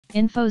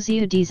Info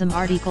zu diesem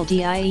Artikel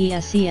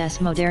dieses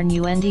modern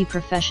und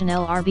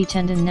professionell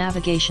arbeitenden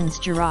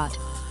Navigationsgerät,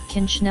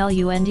 kann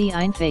schnell und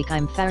einfach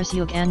im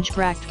Fahrzeug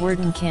angebracht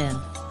werden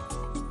kann.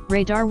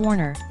 Radar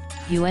Warner,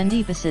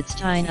 und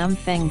besitzt ein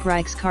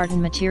umfangreiches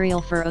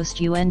Kartenmaterial für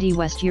Ost- und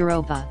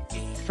Westeuropa,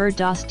 für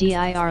das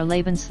dir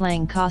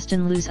lebenslang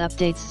kostenlos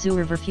Updates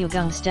zur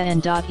Verfügung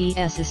stehen.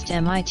 Es ist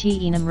mit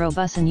einem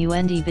robusten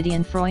und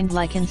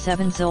bedienfreundlichen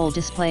 7-Zoll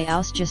Display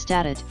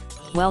ausgestattet,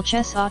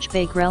 welches auch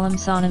bei grellem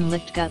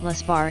Sonnenlicht gut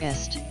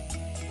ist.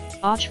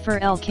 Auch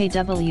für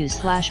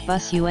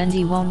LKW/Bus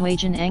und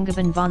Wohnwagen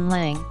angeben von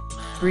lang,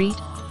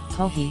 breit,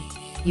 hohe,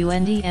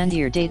 und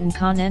andere Daten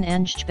können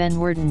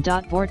angegeben werden.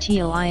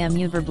 Vorteil im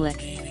Überblick,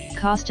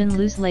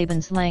 kostenlos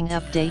lebenslang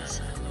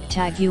Updates,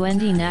 Tag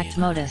und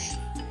Nachtmodus,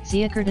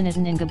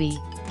 Koordinaten Angabe,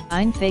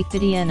 einfach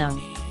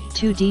Bedienung,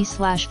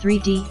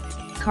 2D/3D,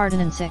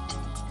 Kartenansicht,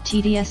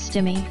 TDS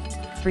Stimme,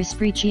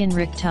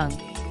 Versprechungsrichtung,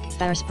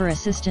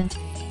 Fahrspurassistent,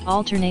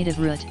 Alternative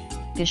Route,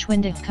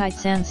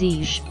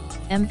 Geschwindigkeitsanzeige,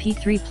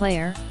 MP3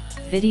 Player,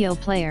 Video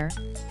Player,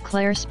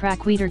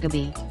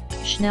 Klärsprachwiedergabe,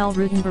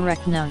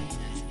 Schnellroutenberechnung,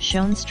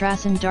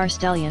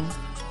 Schonstrassendarstellung,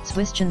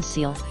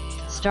 Zwischenziel,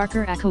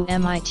 starker Akku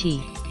mit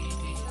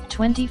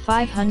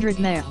 2500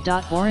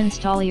 mAh.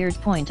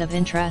 Installiert Point of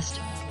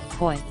Interest,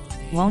 POI,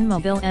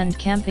 Wohnmobil und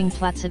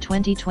Campingplätze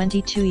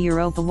 2022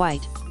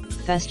 europaweit,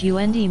 Fest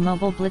und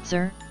Mobile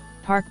Blitzer,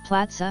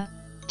 Parkplätze,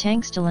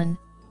 Tankstellen,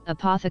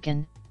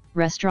 Apotheken,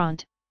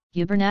 Restaurant,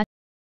 Übernacht.